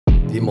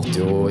De måtte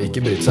jo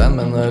ikke bryte seg inn,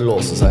 men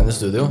låse seg inn i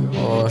studio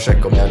og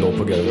sjekke om jeg lå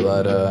på gulvet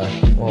der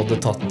og hadde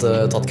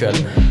tatt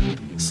kvelden.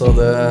 Så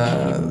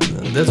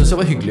det synes jeg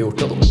var hyggelig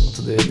gjort av dem.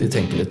 At de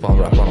tenker litt på han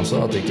rapperen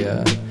også, at de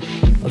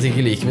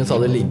ikke liker meg til å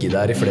ha det ligget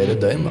der i flere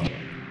døgn da.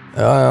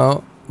 Ja,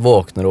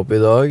 våkner opp i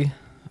dag,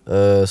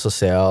 så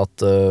ser jeg at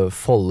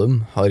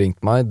Follum har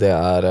ringt meg. Det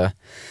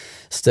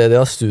stedet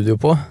jeg har studio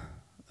på,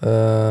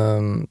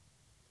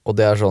 og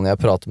det sånn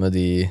jeg prater med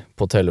de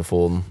på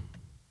telefon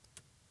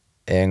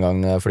en gang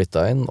jeg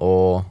flyttet inn,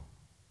 og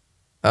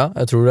ja,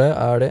 jeg tror det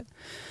det.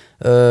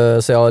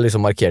 Så jeg har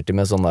liksom markert dem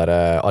med sånn der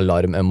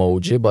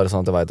alarm-emoji, bare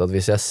sånn at jeg vet at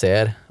hvis jeg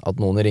ser at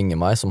noen ringer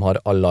meg som har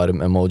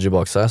alarm-emoji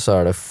bak seg,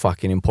 så det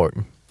fucking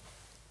important.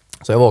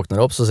 Så jeg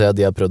våkner opp, så ser jeg at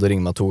de har prøvd å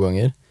ringe meg 2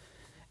 ganger.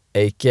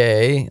 Ikke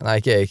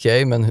AKA,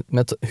 men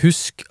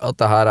husk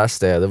at det her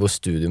stedet hvor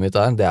studioet mitt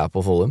det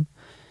på Follum.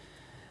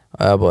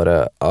 Og jeg bare,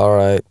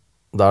 alright,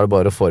 da det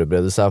bare å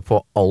forberede seg på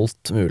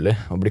alt mulig,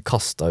 og bli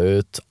kastet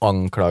ut,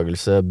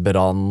 anklagelse,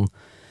 brann,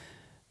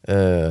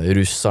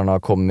 russerne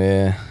har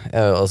kommet,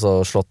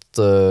 altså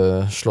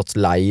slått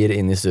leir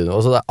inn i studio.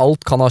 Altså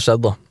alt kan ha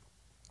skjedd da.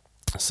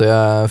 Så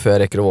før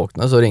jeg rekker å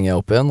våkne, så ringer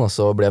jeg opp igjen, og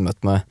så blir jeg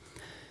møtt med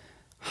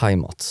 «Hei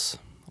Mats».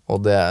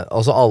 Og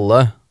altså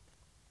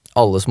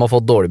alle som har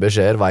fått dårlige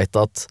beskjeder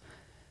vet at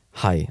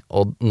 «Hei»,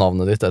 og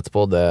navnet ditt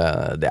etterpå,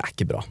 det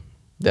ikke bra.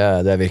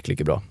 Det virkelig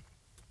ikke bra.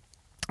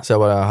 Så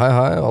jeg bare,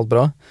 hei, alt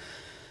bra?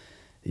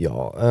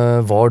 Ja,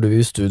 var du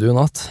i studio i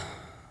natt?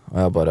 Og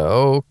jeg bare,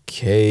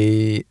 ok,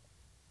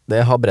 det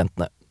har brent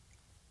ned.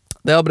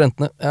 Jeg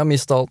har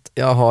mistet alt.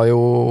 Jeg har jo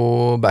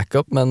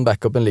backup, men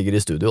backupen ligger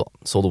i studio da,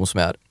 så dum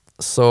som jeg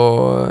Så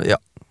ja,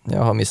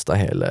 jeg har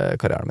mistet hele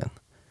karrieren min.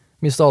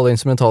 Mistet alle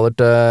instrumentaler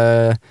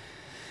til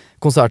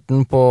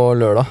konserten på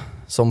lørdag,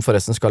 som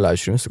forresten skal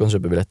livestream, så du kan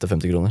kjøpe billett til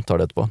 50 kroner,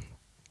 tar det etterpå.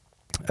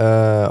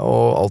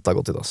 Og alt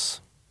gått i dass.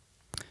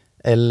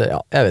 Eller,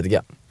 ja, jeg vet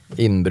ikke,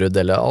 innbrudd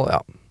eller, ja.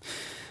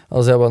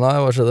 Altså jeg bare,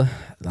 nei, hva skjedde?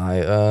 Nei,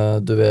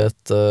 du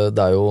vet,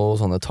 det jo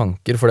sånne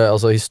tanker, for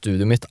altså i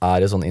studioet mitt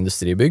et sånn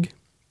industribygg,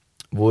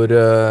 hvor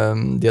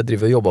de har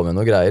drivet og jobbet med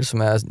noen greier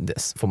som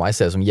for meg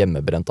ser som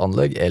hjemmebrent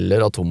anlegg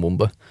eller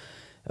atombombe.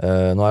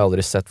 Nå har jeg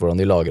aldri sett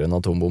hvordan de lager en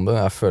atombombe,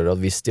 men jeg føler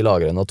at hvis de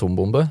lager en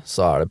atombombe,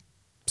 så det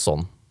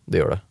sånn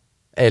de gjør det.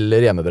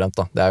 Eller hjemmebrent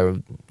da,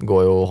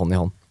 går jo hånd i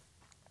hånd.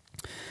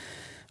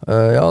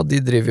 Ja,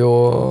 de driver jo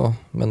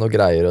med noen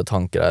greier og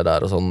tanker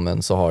der og sånn,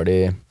 men så har de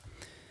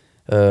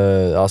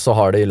så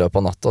har det i løpet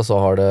av natta, så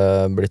har det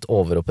blitt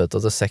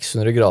overopphettet til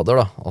 600 grader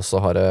da, og så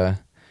har det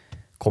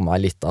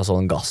kommet litt av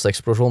sånn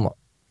gasseksplosjon da.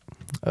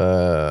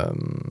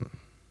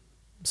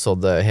 Så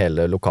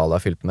hele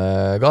lokalet fylt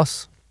med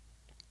gass.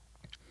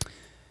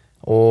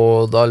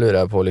 Og da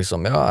lurer jeg på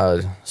liksom, ja,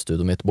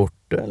 studioet mitt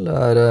borte,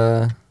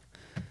 eller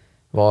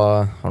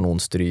har noen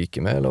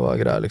stryket med, eller hva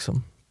greier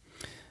liksom.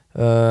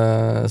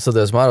 Så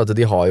det som at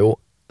de har jo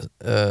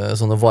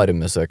sånne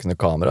varmesøkende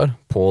kameraer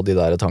på de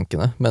der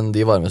tankene, men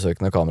de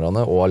varmesøkende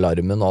kameraene og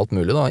alarmen og alt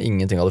mulig da,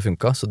 ingenting hadde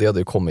funket, så de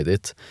hadde jo kommet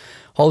dit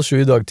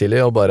 6:30 i dag tidlig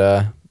og bare,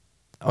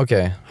 ok,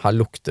 her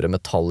lukter det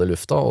metall i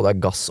lufta, og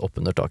det gass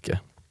opp under taket.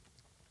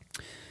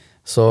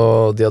 Så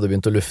de hadde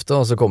begynt å lufte,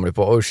 og så kommer de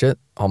på, oh shit,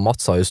 han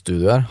Mats har jo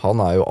studio her,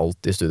 han jo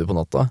alltid i studio på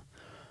natta.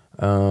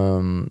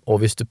 Og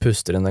hvis du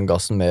puster inn den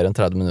gassen mer enn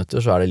 30 minutter,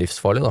 så det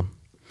livsfarlig da.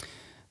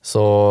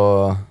 Så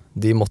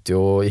de måtte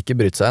jo ikke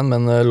bryte seg inn,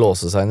 men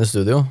låse seg inn i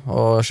studio,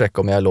 og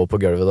sjekke om jeg lå på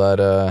gulvet der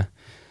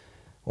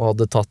og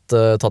hadde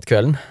tatt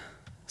kvelden.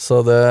 Så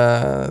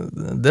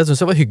det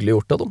synes jeg var hyggelig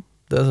gjort av dem.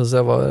 Det synes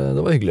jeg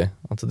det var hyggelig,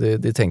 at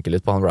de tenker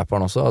litt på han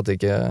rapperen også, at de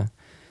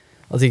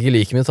ikke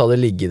liker meg til å ha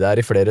det ligget der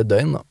i flere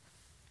døgn da.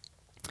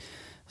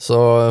 Så,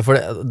 for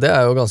det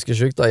jo ganske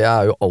sykt da,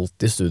 jeg jo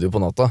alltid i studio på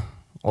natta,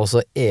 og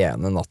så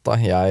ene natta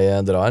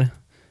jeg drar,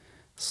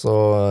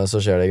 så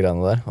skjer det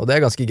greiene der. Og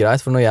det ganske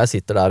greit, for når jeg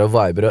sitter der og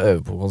viber og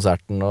øver på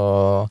konserten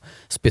og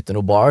spytter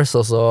noen bars,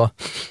 og så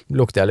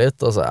lukter jeg litt,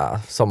 og så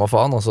samme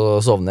faen, og så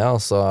sovner jeg,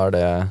 og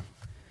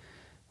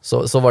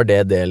så var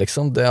det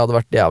liksom. Det hadde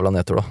vært jævla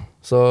nedtur da.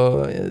 Så,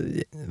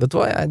 vet du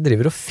hva, jeg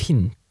driver og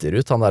finter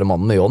ut han der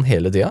mannen med Jon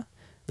hele tida.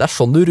 Det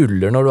sånn du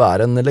ruller når du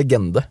en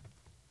legende.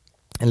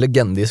 En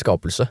legende i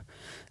skapelse.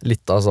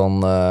 Litt av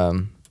sånn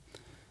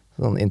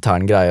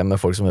intern greie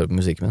med folk som hører på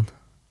musikken min.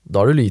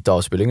 Da du lite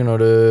avspillinger når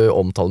du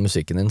omtaler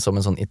musikken din som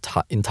en sånn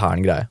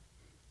intern greie.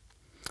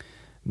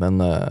 Men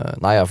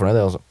nei, jeg fornøyd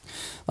det altså.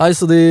 Nei,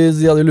 så de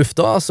hadde jo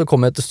lufta, så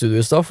kom jeg til studio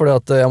i sted, fordi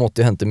at jeg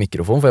måtte jo hente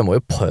mikrofon, for jeg må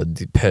jo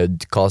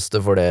podcaste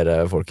for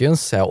dere,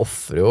 folkens. Jeg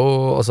offrer jo,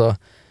 altså,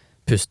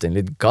 puste inn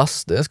litt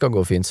gass, det skal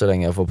gå fint så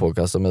lenge jeg får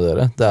podcastet med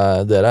dere.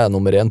 Dere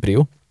nummer 1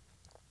 prio.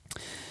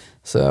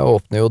 Så jeg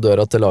åpner jo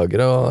døra til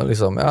lageret, og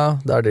liksom, ja,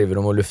 der driver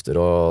de og lufter,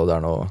 og det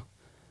noen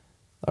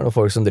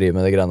folk som driver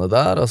med de greiene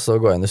der, og så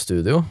går jeg inn i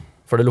studio,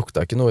 for det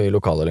lukta ikke noe i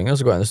lokalet lenger,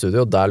 så går jeg inn i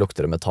studio, og der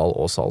lukter det metall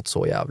og salt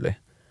så jævlig.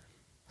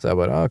 Så jeg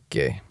bare, ok.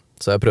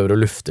 Så jeg prøver å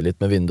lufte litt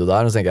med vinduet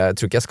der, og så tenker jeg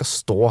tror ikke jeg skal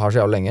stå her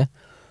så jævlig lenge.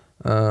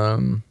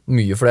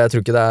 Mye, for jeg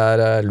tror ikke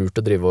det lurt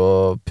å drive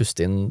og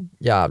puste inn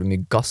jævlig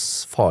mye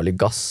gass, farlig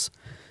gass,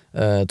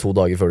 2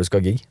 dager før du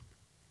skal gig.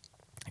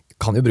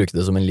 kan jo bruke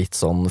det som en litt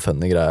sånn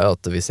funny greie,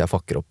 at hvis jeg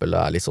fucker opp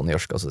eller litt sånn i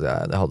ørska, så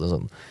jeg hadde en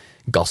sånn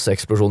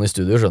gasseksplosjon i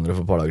studio, skjønner du,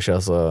 for et par dager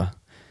siden, så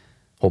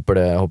håper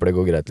det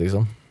går greit,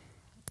 liksom.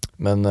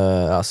 Men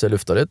så jeg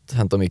lufta litt,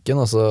 hentet mikken,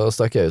 og så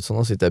stakk jeg ut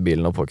sånn, og sitter jeg i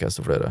bilen og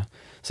podcaster for dere.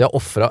 Så jeg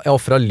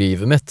offret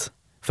livet mitt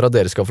for at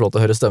dere skal få lov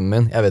til å høre stemmen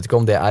min. Jeg vet ikke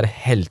om det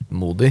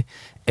heltmodig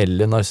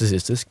eller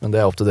narsissistisk, men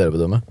det opp til dere å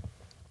bedømme.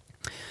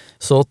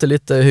 Så til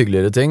litt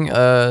hyggeligere ting.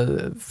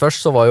 Først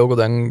så var jo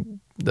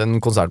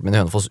den konserten min i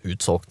Hønefoss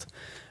utsolgt.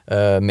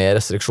 Med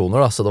restriksjoner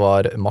da, så det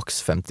var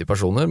maks 50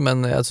 personer,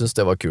 men jeg synes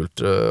det var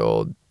kult.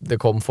 Og det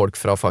kom folk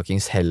fra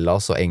fuckings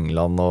Hellas og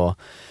England og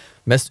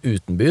mest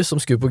utenby som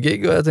skulle på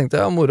gig, og jeg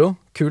tenkte, ja, moro,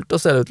 kult å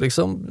se ut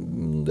liksom,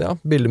 ja,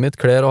 bildet mitt,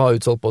 klær og ha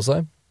utsolgt på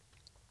seg.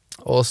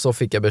 Og så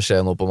fikk jeg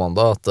beskjed nå på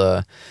mandag at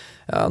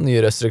ja,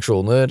 nye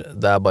restriksjoner,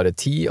 det bare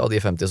 10 av de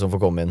 50 som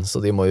får komme inn, så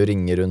de må jo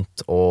ringe rundt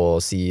og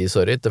si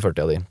sorry til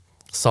 40 av de.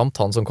 Samt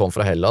han som kom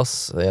fra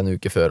Hellas en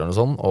uke før eller noe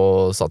sånt,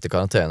 og satt i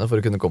karantene for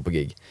å kunne komme på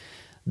gig.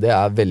 Det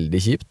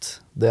veldig kjipt.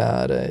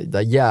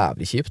 Det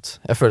jævlig kjipt.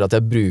 Jeg føler at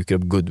jeg bruker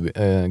opp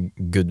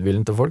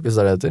goodwillen til folk, hvis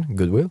det det heter.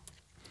 Goodwill.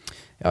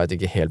 Jeg vet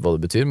ikke helt hva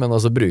det betyr, men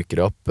altså bruker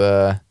opp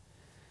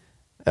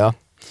ja.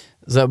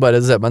 Så jeg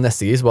bare ser på meg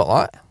neste gig, så bare,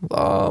 nei,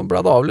 da ble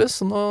det avlyst,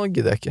 så nå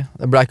gidder jeg ikke.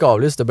 Det ble ikke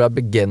avlyst, det ble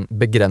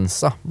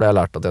begrenset, ble jeg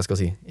lært at jeg skal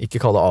si.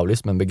 Ikke kalle det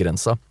avlyst, men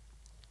begrenset.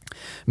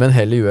 Men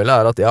hell i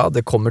uhellet at ja,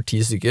 det kommer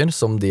 10 stykker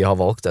som de har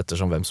valgt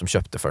ettersom hvem som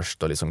kjøpte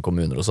først, og liksom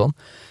kommuner og sånn.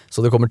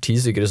 Så det kommer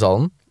 10 stykker i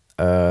salen.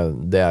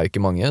 Det jo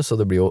ikke mange, så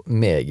det blir jo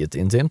meget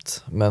intimt,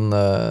 men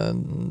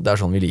det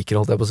sånn vi liker,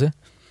 holdt jeg på å si.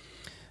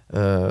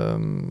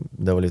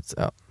 Det var litt,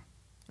 ja,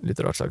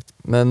 litt rart sagt.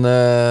 Men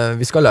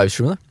vi skal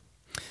livestreame det.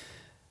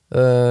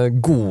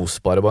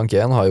 Godsparebank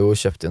 1 har jo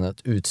kjøpt inn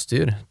et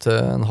utstyr til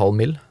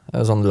 500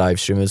 000, sånn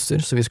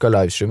livestream-utstyr, så vi skal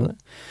livestreame det.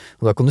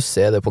 Og da kan du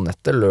se det på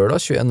nettet lørdag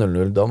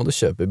 21.00, da må du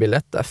kjøpe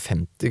billett, det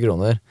 50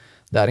 kroner.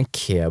 Det en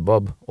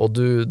kebab, og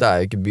det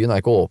jo ikke, byen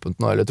ikke åpent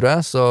nå heller, tror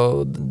jeg, så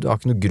du har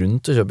ikke noe grunn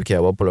til å kjøpe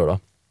kebab på lørdag.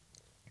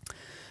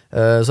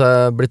 Så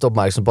jeg blitt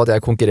oppmerksom på at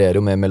jeg konkurrerer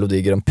jo med Melodi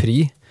Grand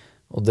Prix,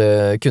 og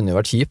det kunne jo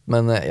vært kjipt,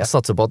 men jeg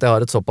satser på at jeg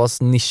har et såpass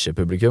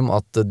nisjepublikum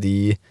at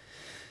de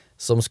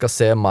som skal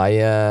se meg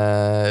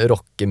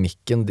rocke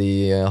mikken,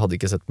 de hadde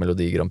ikke sett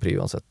Melodi Grand Prix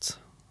uansett.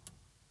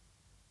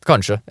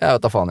 Kanskje, jeg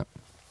vet da faen.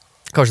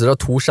 Kanskje dere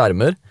har 2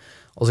 skjermer,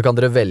 og så kan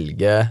dere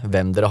velge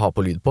hvem dere har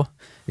på lyd på.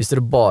 Hvis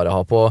dere bare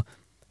har på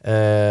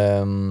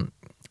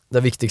det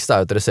viktigste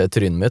jo at dere ser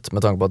trynet mitt,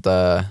 med tanke på at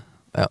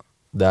ja,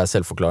 det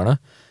selvforklarende,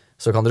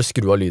 så kan dere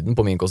skru av lyden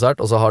på min konsert,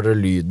 og så har dere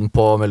lyden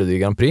på Melodi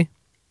Grand Prix.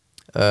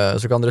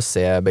 Så kan dere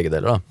se begge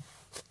deler da.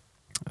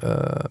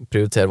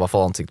 Prioriter i hvert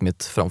fall ansiktet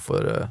mitt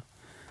framfor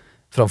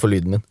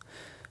lyden min.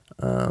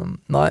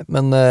 Nei,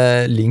 men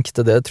link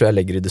til det tror jeg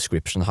legger i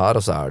description her,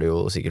 og så det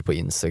jo sikkert på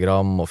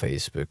Instagram og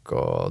Facebook,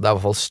 og det i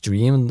hvert fall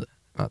streamed.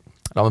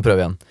 La meg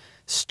prøve igjen.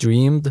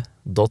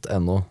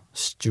 Streamed.no.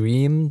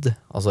 Streamed,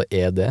 altså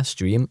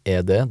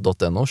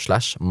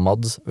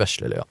stream.ed.no/Mads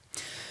Veslelia.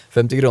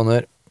 50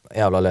 kroner,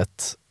 jævla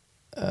lett.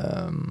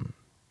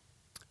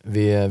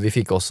 Vi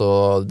fikk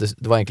også, det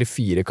var egentlig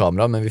 4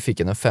 kamera, men vi fikk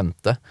inn en 5.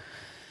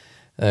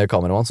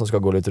 kameramann som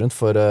skal gå litt rundt,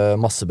 for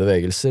masse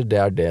bevegelser,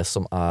 det det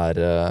som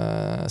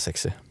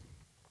sexy.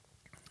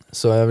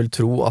 Så jeg vil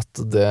tro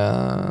at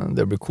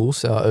det blir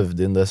kos. Jeg har øvd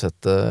inn det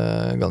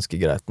settet ganske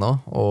greit nå,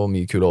 og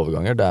mye kule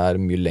overganger. Det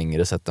mye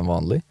lengre sett enn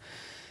vanlig.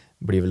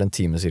 Blir vel en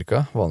time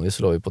cirka. Vanligvis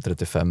lå vi på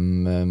 35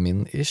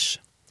 min-ish.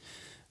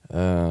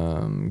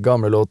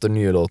 Gamle låter,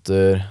 nye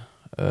låter.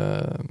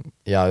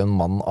 Jeg jo en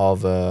mann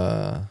av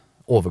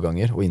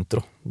overganger og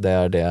intro.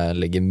 Det det jeg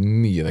legger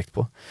mye vekt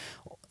på.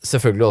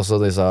 Selvfølgelig også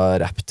disse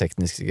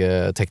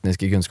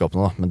rap-tekniske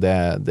kunnskapene da, men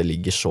det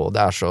ligger så,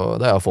 det har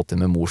jeg fått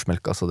inn med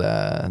morsmelk, altså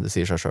det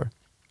sier seg selv.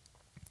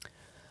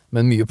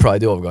 Men mye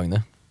pride i overgangene.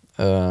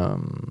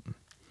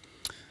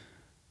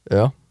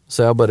 Ja, så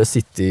jeg har bare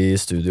sittet i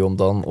studio om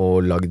dagen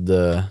og lagd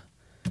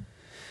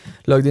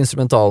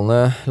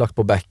instrumentalene, lagt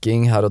på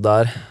backing her og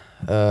der.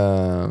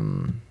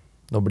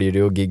 Nå blir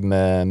det jo gig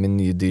med min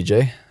nye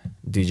DJ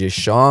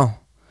Sean,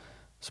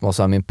 som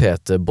også min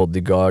PT,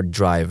 bodyguard,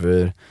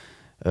 driver,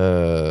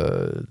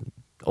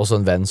 også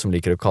en venn som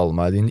liker å kalle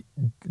meg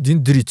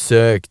din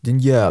drittsøk,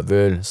 din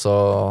jævel. Så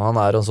han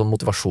en sånn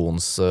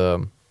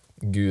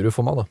motivasjonsguru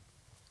for meg da.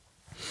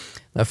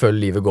 Når jeg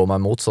føler livet går meg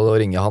imot, så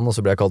ringer jeg han, og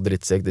så blir jeg kalt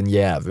drittsøk, din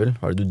jævel.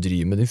 Hva det du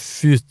driver med, din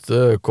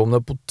fytte? Kom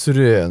deg på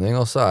trening,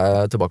 og så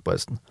jeg tilbake på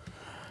hesten.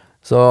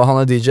 Så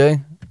han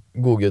DJ,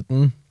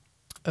 godgutten.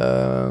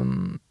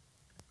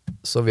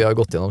 Så vi har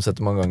gått gjennom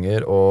settet mange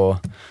ganger, og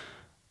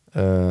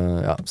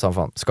ja, samme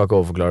faen, skal ikke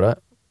overforklare det.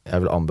 Jeg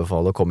vil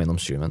anbefale å komme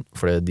innom streamen,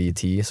 for de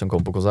 10 som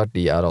kommer på konsert,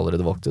 de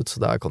allerede valgt ut, så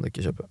det kan du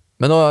ikke kjøpe.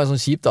 Men nå det sånn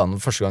kjipt da,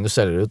 første gang du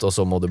selger ut, og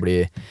så må det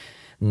bli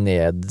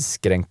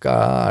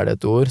nedskrenka, det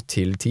et ord,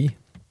 til 10.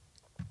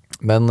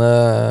 Men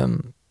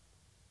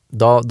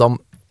da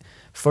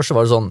først så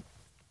var det sånn,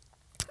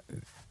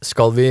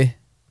 skal vi,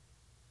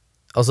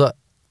 altså,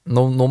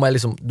 nå må jeg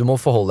liksom, du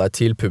må forholde deg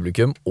til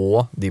publikum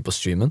og de på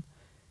streamen,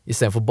 i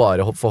stedet for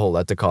bare å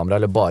forholde deg til kamera,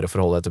 eller bare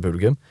forholde deg til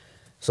publikum.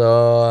 Så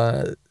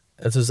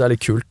jeg synes det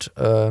litt kult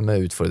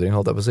med utfordring,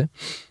 holdt jeg på å si.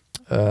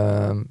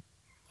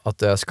 At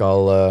jeg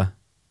skal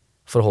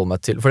forholde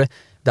meg til, for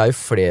det jo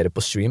flere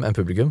på stream enn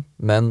publikum,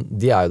 men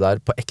de jo der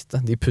på ekte.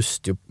 De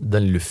puster jo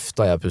den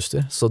lufta jeg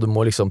puster, så du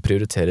må liksom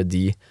prioritere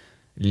de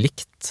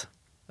likt.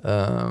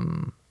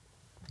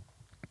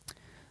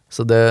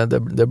 Så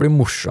det blir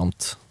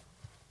morsomt.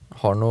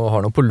 Har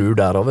noe på lur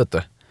der også, vet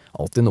du.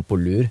 Alltid noe på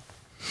lur.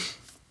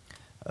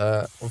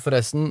 Og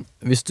forresten,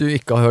 hvis du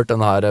ikke har hørt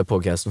denne her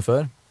podcasten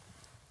før,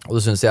 og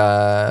du synes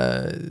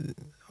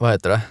hva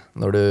heter det,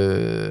 når du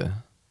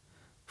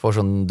får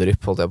sånn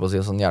drypp, holdt jeg på å si,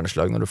 sånn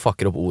hjerneslag, når du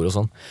fucker opp ord og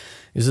sånn.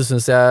 Hvis du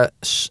synes jeg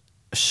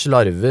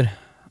slarver,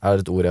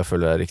 et ord jeg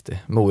føler riktig.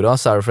 Med orda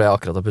så det fordi jeg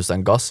akkurat har pustet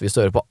en gass. Hvis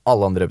du hører på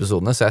alle andre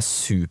episodene, så jeg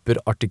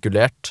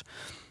superartikulert.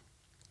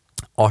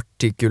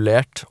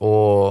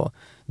 Og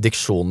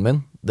diksjonen min,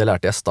 det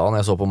lærte jeg da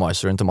når jeg så på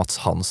Masteren til Mats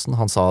Hansen.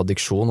 Han sa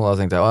diksjon, og da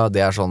tenkte jeg,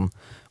 det sånn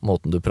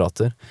måten du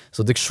prater.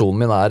 Så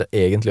diksjonen min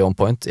egentlig on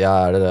point. Jeg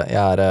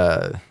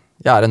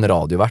en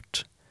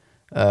radiovert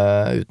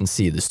uten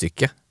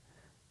sidestykke.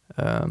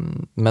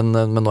 Men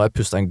nå har jeg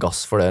pustet en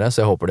gass for dere,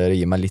 så jeg håper dere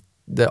gir meg litt,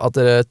 at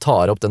dere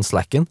tar opp den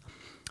slacken,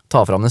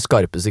 tar fram den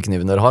skarpeste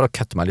kniven dere har, og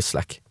kutter meg litt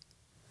slack.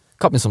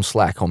 Cut me some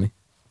slack, homie.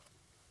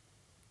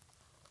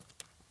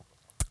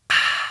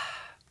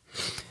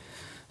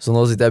 Så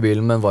nå sitter jeg i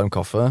bilen med en varm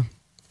kaffe.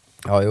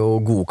 Jeg har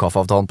jo god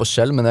kaffeavtalen på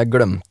Shell, men jeg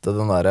glemte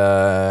den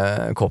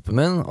der koppen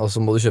min, og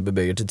så må du kjøpe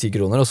beger til 10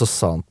 kroner, og så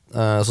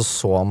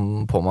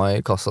han på meg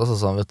i kassa, så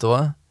sa han, vet du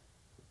hva?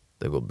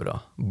 Det går bra.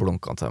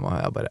 Blunket han til meg,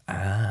 og jeg bare,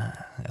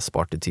 jeg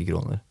sparte 10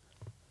 kroner.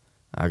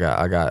 I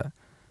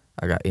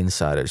got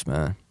insiders,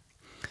 man.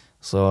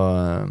 Så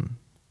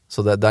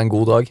det en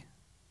god dag.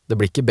 Det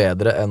blir ikke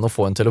bedre enn å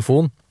få en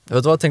telefon.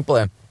 Vet du hva, tenk på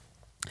det.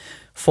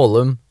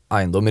 Follum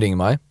Eiendom ringer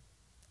meg,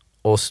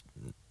 og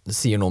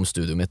sier noe om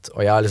studioet mitt,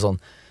 og jeg litt sånn,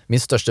 min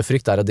største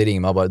frykt at de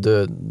ringer meg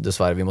bare,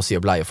 dessverre, vi må si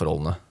opp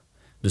leieforholdene.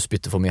 Du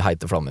spytter for mye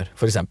heite flammer,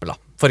 for eksempel.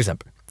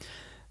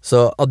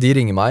 Så at de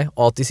ringer meg,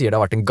 og at de sier det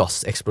har vært en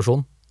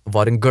gasseksplosjon,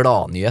 var en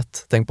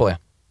gladnyhet. Tenk på det.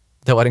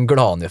 Det var en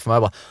gladnyhet for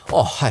meg. Jeg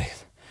bare,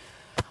 herregud.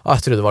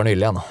 Jeg trodde det var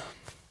nylig igjen da.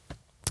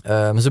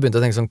 Men så begynte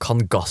jeg å tenke sånn, kan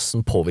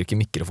gassen påvirke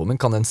mikrofonen min?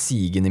 Kan den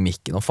sige inn i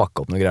mikken og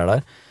fucke opp noe greier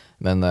der?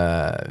 Men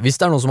hvis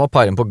det noen som har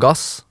peiling på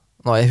gass,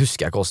 nå jeg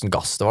husker ikke hvordan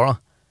gass det var da,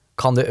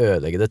 kan det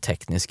ødelegge det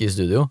tekniske i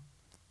studio?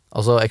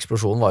 Altså,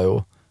 eksplosjonen var jo,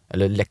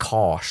 eller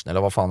lekkasjen,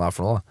 eller hva faen det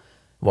for noe da,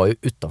 var jo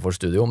utenfor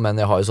studio,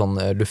 men jeg har jo sånn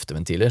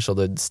lufteventiler, så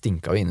det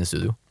stinket jo inn i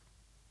studio.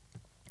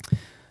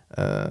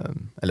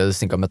 Eller det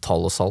stinket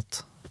metall og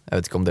salt. Jeg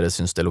vet ikke om dere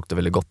synes det lukter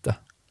veldig godt, det.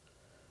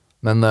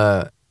 Men,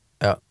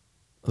 ja.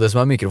 Det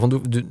som mikrofon,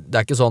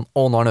 det ikke sånn,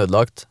 nå er den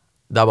ødelagt.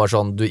 Det bare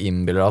sånn, du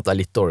innbiller at det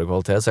litt dårlig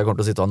kvalitet, så jeg kommer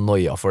til å sitte og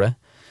noia for det.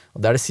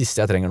 Og det det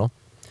siste jeg trenger nå.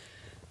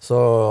 Så...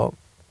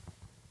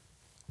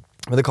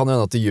 Men det kan jo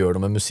hende at det gjør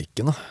noe med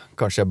musikken da.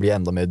 Kanskje jeg blir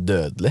enda mer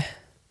dødelig.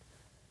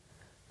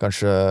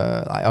 Kanskje...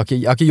 Nei,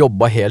 jeg har ikke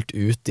jobbet helt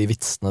ut de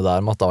vitsene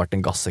der med at det har vært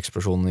en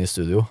gasseksplosjon i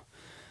studio.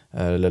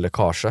 Eller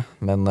lekkasje.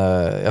 Men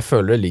jeg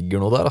føler det ligger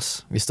noe der,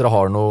 ass. Hvis dere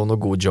har noen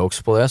gode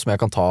jokes på det, som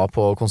jeg kan ta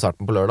på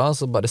konserten på lørdag,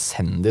 så bare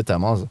send de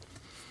til meg, altså.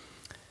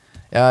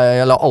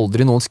 Jeg lar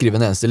aldri noen skrive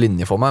en eneste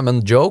linje for meg,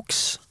 men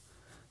jokes,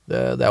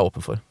 det jeg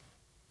åpen for.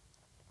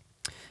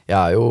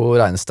 Jeg jo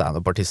rene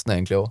stand-up-artisten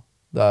egentlig også.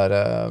 Det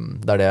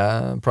det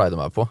jeg prider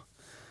meg på.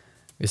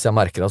 Hvis jeg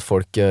merker at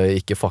folk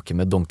ikke fucker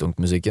med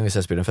dunk-dunk-musikken, hvis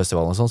jeg spiller en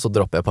festival og sånn, så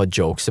dropper jeg et par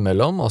jokes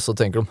imellom, og så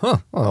tenker de,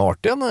 det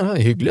artig,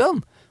 det hyggelig, den.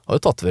 Har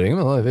jo tatoveringer,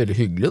 men det veldig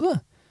hyggelig, det.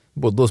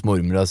 Bodde hos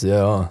mormor, jeg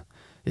sier,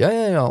 ja,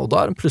 og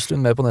da den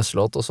plutselig med på neste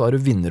låt, og så har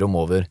du vinner om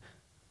over.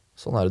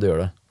 Sånn det du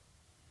gjør det.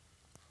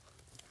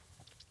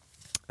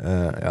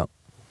 Ja.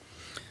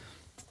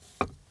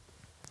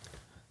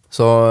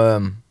 Så,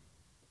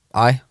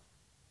 nei,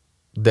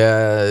 det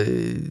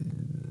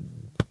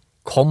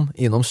kom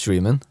innom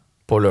streamen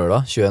på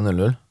lørdag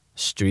 21.00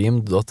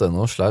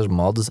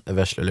 stream.no/Mads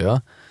Vesleløya.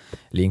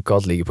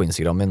 Linket ligger på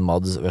Instagram min,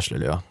 Mads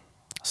Vesleløya.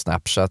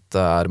 Snapchat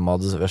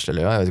Mads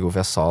Vesleløya. Jeg vet ikke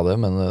hvorfor jeg sa det,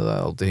 men det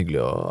alltid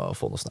hyggelig å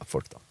få noen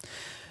Snap-folk da.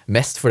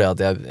 Mest fordi at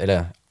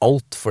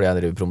alt fordi jeg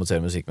driver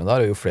promoterer musikk min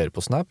der, og jo flere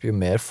på Snap, jo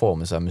mer får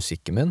med seg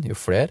musikken min, jo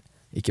flere,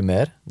 ikke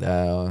mer.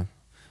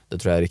 Det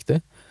tror jeg er riktig.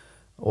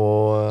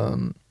 Og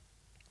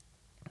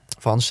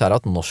faen, kjære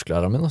at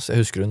norsklæreren min, altså.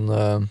 Jeg husker hun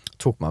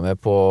tok meg med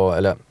på,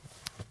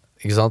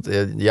 ikke sant,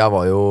 jeg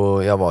var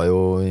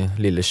jo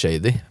lille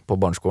Shady på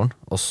barneskolen,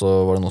 og så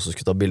var det noen som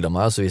skulle ta bilde av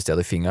meg, og så viste jeg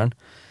det i fingeren,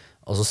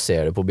 og så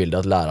ser du på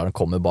bildet at læreren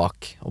kommer bak,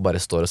 og bare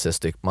står og ser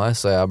stygt på meg,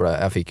 så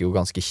jeg fikk jo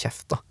ganske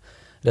kjeft da.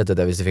 Rett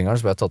etter jeg viste fingeren,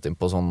 så ble jeg tatt inn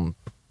på sånn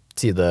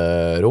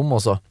siderom,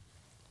 og så,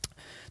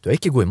 du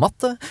ikke god i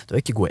matte, du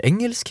ikke god i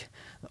engelsk,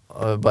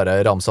 og bare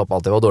ramse opp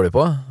alt jeg var dårlig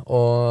på,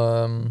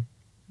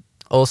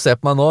 og se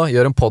på meg nå,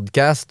 gjør en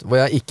podcast hvor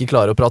jeg ikke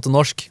klarer å prate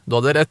norsk. Du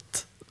hadde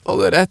rett,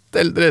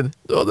 Eldrid,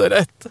 du hadde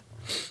rett.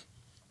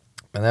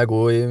 Men jeg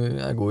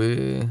er god i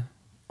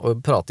å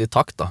prate i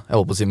takt da. Jeg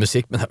holdt på å si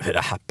musikk, men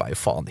rap jo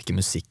faen ikke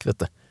musikk,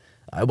 vet du.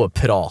 Det jo bare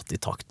prate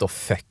i takt og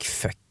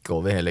fuck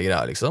over hele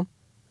greia, liksom.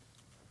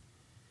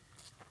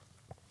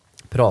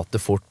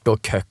 Prate fort og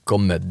køkk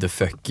og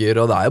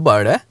motherfucker, og det jo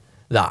bare det.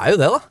 Det jo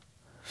det, da.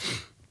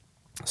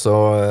 Så,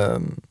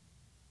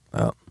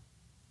 ja.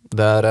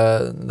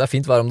 Det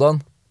fint vær om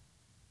dagen.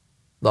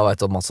 Da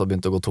vet jeg at Mats har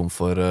begynt å gå tom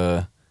for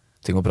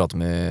ting å prate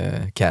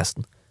med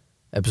casten,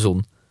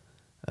 episoden.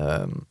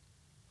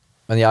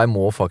 Men jeg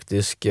må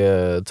faktisk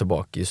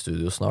tilbake i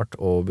studio snart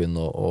og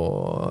begynne å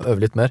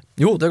øve litt mer.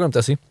 Jo, det glemte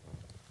jeg å si.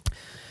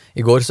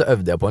 I går så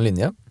øvde jeg på en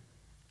linje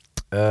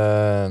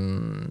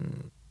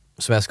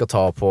som jeg skal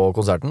ta på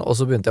konserten, og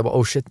så begynte jeg bare,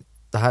 oh shit,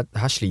 det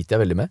her sliter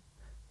jeg veldig med.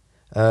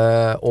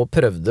 Og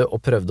prøvde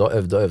og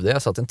øvde.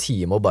 Jeg satt en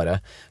time og bare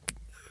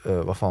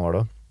hva faen var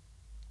det?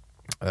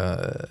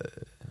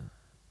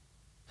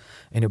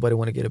 Anybody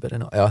wanna get a better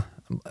now? Ja,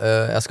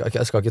 jeg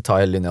skal ikke ta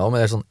hele linja, men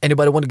det sånn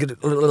anybody wanna get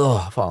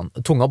faen,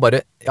 tunga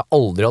bare, jeg har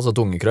aldri hatt så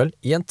tungekrøll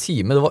i en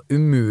time, det var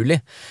umulig.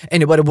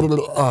 Anybody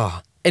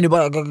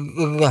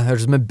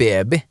hørtes som en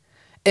baby.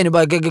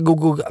 Anybody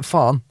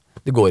faen,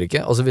 det går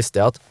ikke. Og så visste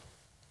jeg at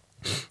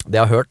det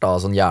jeg har hørt da,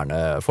 sånn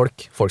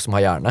hjernefolk, folk som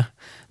har hjerne,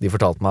 de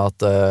fortalte meg at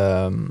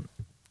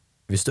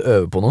hvis du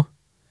øver på noe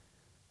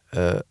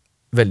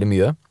veldig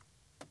mye,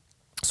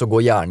 så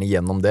går hjernen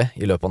gjennom det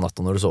i løpet av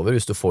natta når du sover.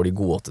 Hvis du får de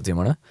gode 8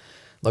 timerne,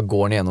 da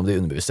går den gjennom det i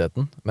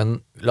underbevisstheten. Men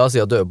la oss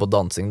si at du øver på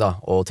dansing da,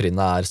 og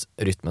trinnet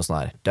rytmen sånn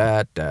her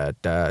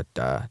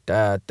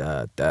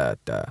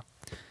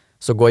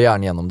så går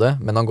hjernen gjennom det,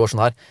 men han går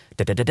sånn her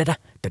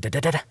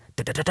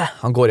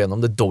han går gjennom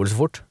det dobbelt så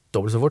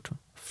fort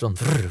sånn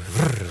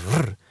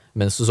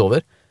mens du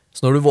sover.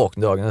 Så når du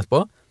våkner dagen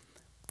etterpå,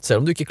 selv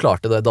om du ikke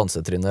klarte det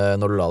dansetrinnet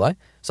når du la deg,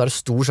 så det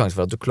stor sjanse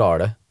for at du klarer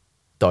det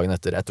dagen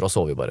etter å ha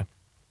sovet bare.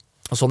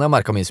 Og sånn jeg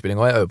merket min innspilling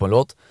også, jeg øver på en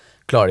låt,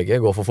 klarer det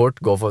ikke, går for fort,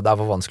 det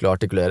for vanskelig å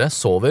artikulere,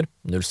 sover,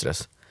 null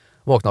stress.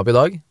 Våkna opp i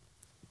dag,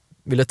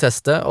 ville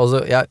teste,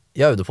 altså jeg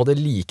øvde på det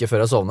like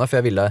før jeg sovnet,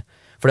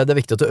 for det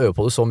viktig at du øver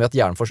på det så mye at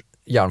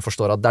hjernen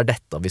forstår at det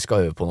dette vi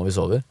skal øve på når vi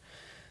sover.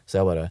 Så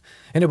jeg bare,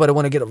 anybody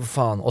wanna get up,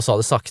 faen, og sa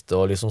det sakte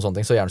og liksom sånne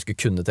ting, så hjernen skulle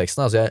kunne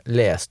teksten, altså jeg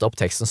leste opp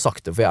teksten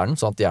sakte for hjernen,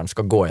 sånn at hjernen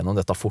skal gå gjennom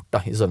dette fort da,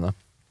 i søvne.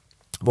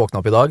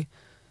 Våkna opp i dag,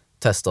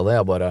 testet det,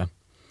 jeg bare,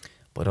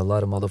 but a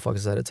lot of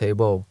motherfuckers at a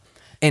table.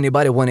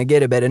 Anybody wanna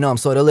get it better? No, I'm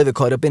sort of living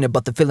caught up in it,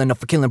 but the feeling not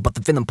for killing, but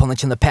the feeling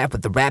punching the path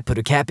with the rap, put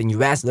a cap in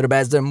your ass, little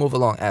bastard, move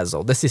along,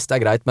 asshole. Det siste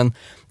greit, men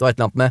det var et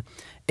eller annet med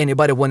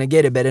anybody wanna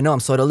get it better? No, I'm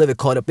sort of living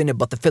caught up in it,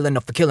 but the feeling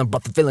not for killing,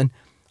 but the feeling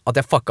at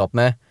jeg fucka opp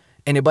med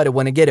anybody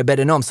wanna get it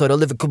better? No, I'm sort of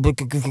living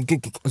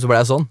så ble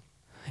jeg sånn.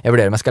 Jeg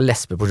vurderer om jeg skal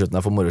lespe på slutten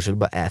her for moro skyld,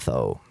 bare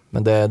asshole.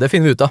 Men det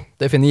finner vi ut av.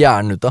 Det finner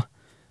hjernen ut av.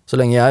 Så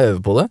lenge jeg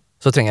øver på det,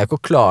 så trenger jeg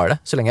ikke å klare det,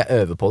 så lenge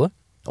jeg øver på det.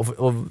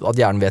 Og at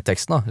hjernen vet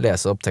teksten da,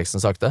 lese opp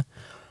teksten sakte.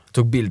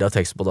 Tok bilder av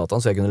teksten på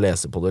dataen, så jeg kunne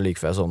lese på det like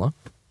før jeg sovna.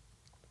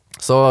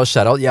 Så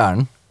shoutout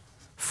hjernen.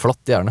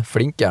 Flott hjerne,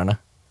 flink hjerne.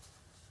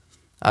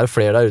 Det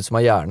flere der ute som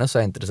har hjerne,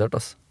 så jeg interessert,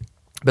 ass.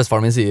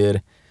 Bestefaren min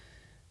sier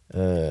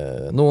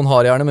noen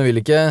har hjerne, men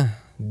vil ikke.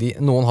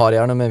 Noen har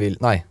hjerne, men vil.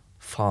 Nei,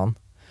 faen.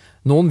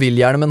 Noen vil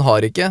hjerne, men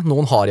har ikke.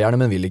 Noen har hjerne,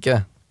 men vil ikke.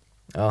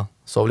 Ja,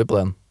 sov litt på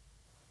den.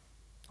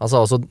 Han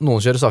sa også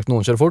noen kjører sakte,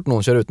 noen kjører fort,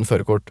 noen kjører uten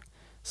førerkort.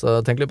 Så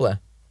tenk litt på det.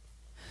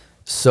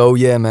 So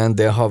yeah, man,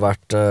 det har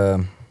vært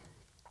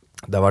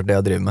det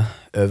jeg driver med.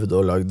 Øvd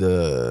og lagd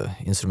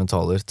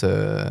instrumentaler til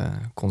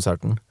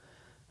konserten.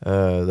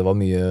 Det var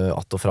mye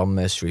att og fram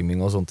med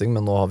streaming og sånne ting,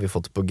 men nå har vi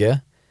fått det på G.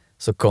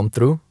 Så come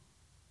through.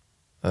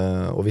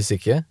 Og hvis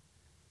ikke,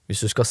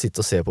 hvis du skal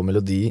sitte og se på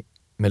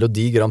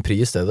Melodi Grand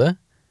Prix i stedet,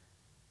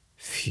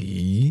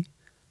 fy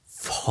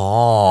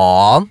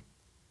faen!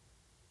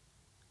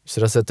 Hvis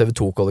dere har sett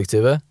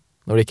TV2-kollektivet,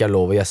 når det ikke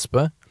lov å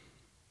gjespe,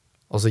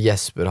 og så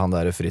gjesper han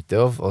der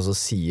Fritjof, og så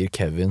sier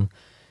Kevin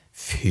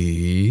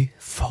fy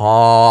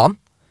faen,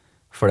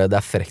 for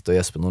det frekt å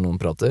gjespe når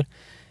noen prater.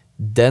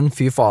 Den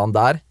fy faen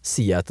der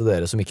sier jeg til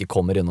dere som ikke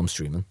kommer innom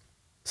streamen.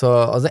 Så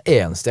altså, det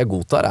eneste jeg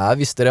godtar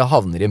hvis dere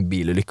havner i en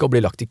bilulykke og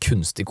blir lagt i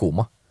kunstig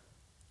koma.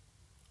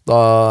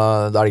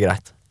 Da det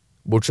greit.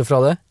 Bortsett fra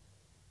det,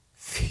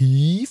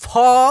 fy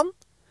faen!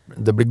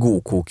 Det blir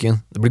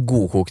godkoken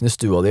i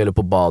stua di, eller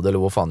på badet,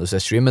 eller hvor faen du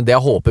ser stream, men det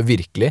jeg håper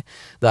virkelig,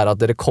 det at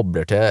dere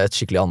kobler til et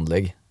skikkelig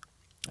anlegg,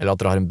 eller at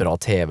dere har en bra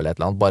TV eller et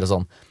eller annet, bare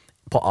sånn,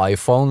 på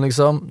iPhone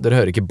liksom, dere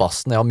hører ikke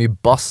bassen, jeg har mye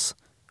bass,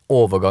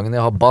 overgangen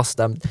jeg har bass,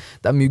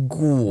 det mye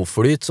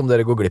godflyt som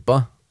dere går glipp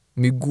av,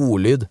 mye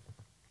godlyd,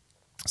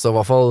 så i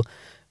hvert fall,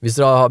 hvis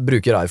dere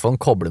bruker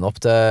iPhone, koble den opp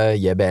til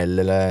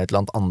JBL eller et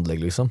eller annet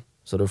anlegg liksom,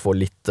 så dere får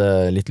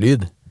litt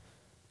lyd,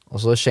 og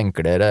så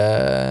skjenker dere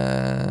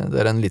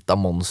en litt av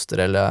monster,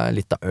 eller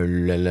litt av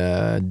øl,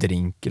 eller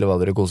drink, eller hva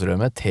dere koser dere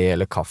med, te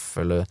eller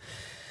kaffe, eller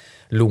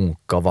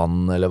lunka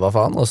vann, eller hva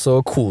faen, og så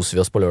koser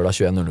vi oss på lørdag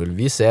 21.00.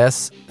 Vi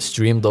ses,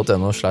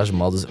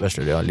 stream.no/mads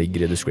Vestlerøya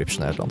ligger i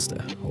description et eller annet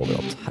sted.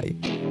 Overalt, hei.